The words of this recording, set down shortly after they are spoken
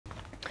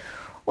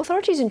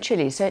Authorities in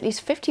Chile say at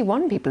least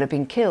 51 people have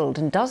been killed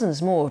and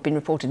dozens more have been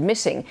reported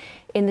missing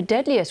in the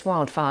deadliest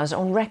wildfires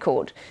on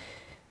record.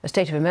 A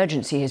state of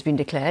emergency has been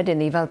declared in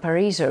the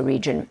Valparaíso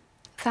region.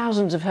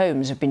 Thousands of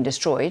homes have been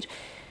destroyed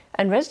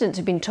and residents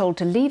have been told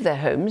to leave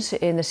their homes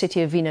in the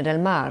city of Vina del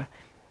Mar.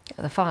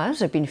 The fires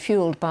have been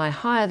fuelled by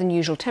higher than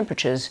usual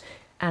temperatures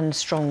and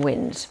strong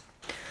winds.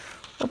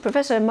 Well,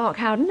 Professor Mark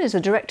Howden is the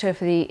Director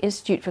for the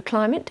Institute for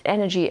Climate,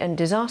 Energy and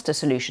Disaster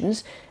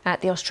Solutions at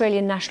the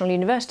Australian National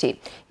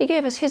University. He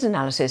gave us his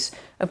analysis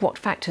of what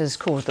factors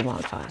caused the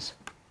wildfires.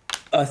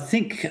 I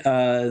think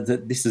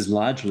that this is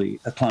largely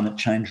a climate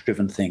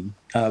change-driven thing.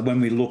 When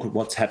we look at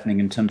what's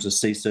happening in terms of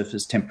sea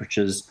surface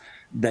temperatures,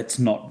 that's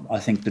not, I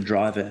think, the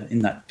driver in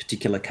that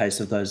particular case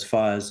of those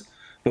fires.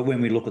 But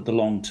when we look at the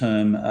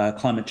long-term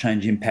climate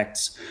change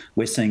impacts,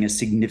 we're seeing a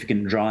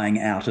significant drying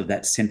out of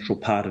that central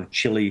part of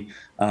Chile,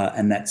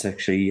 and that's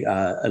actually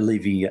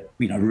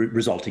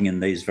resulting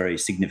in these very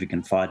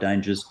significant fire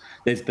dangers.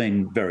 There's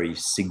been very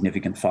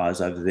significant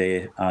fires over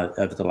there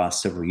over the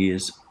last several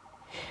years.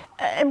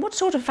 And what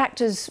sort of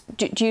factors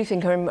do you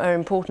think are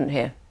important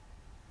here?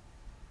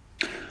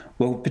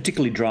 Well,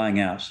 particularly drying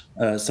out.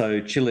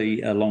 So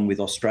Chile, along with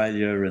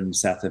Australia and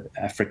South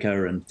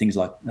Africa and things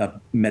like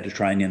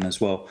Mediterranean as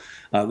well,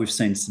 we've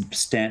seen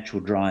substantial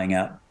drying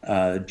out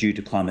due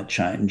to climate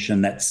change,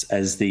 and that's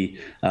as the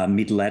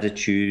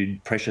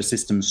mid-latitude pressure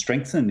systems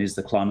strengthen is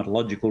the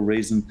climatological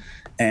reason,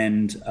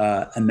 and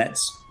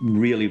that's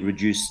really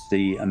reduced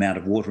the amount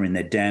of water in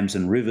their dams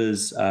and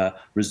rivers.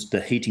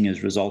 The heating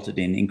has resulted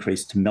in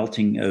increased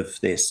melting of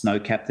their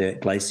snowcap, their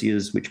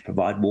glaciers, which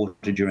provide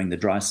water during the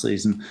dry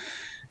season.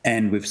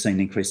 And we've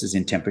seen increases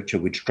in temperature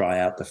which dry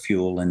out the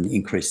fuel and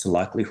increase the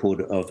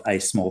likelihood of a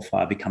small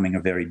fire becoming a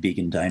very big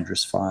and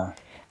dangerous fire.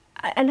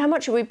 And how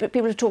much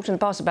people have talked in the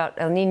past about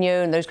El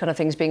Nino and those kind of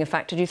things being a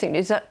factor? Do you think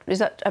is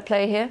that a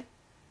play here?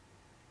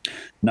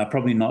 No,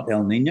 probably not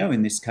El Nino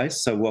in this case.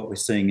 So what we're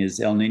seeing is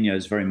El Nino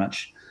is very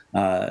much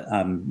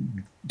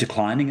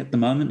declining at the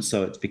moment,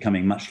 so it's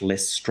becoming much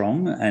less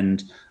strong,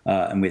 and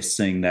we're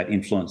seeing that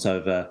influence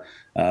over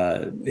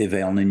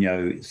El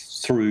Nino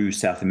through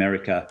South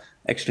America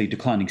actually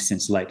declining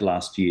since late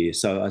last year.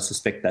 So I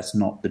suspect that's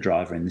not the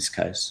driver in this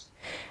case.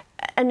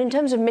 And in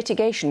terms of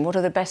mitigation, what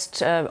are the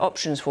best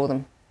options for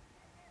them?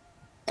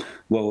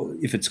 Well,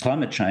 if it's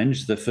climate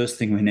change, the first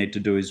thing we need to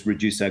do is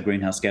reduce our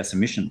greenhouse gas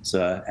emissions.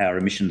 Our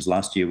emissions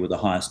last year were the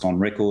highest on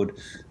record.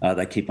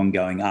 They keep on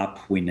going up.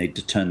 We need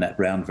to turn that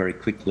round very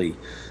quickly.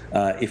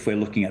 If we're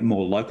looking at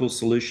more local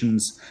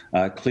solutions,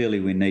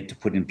 clearly we need to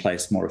put in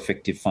place more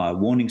effective fire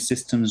warning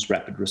systems,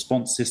 rapid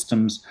response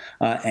systems,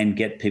 and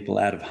get people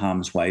out of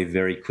harm's way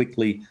very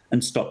quickly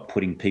and stop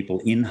putting people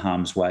in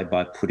harm's way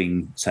by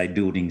putting, say,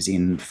 buildings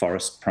in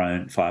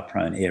forest-prone,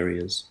 fire-prone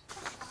areas.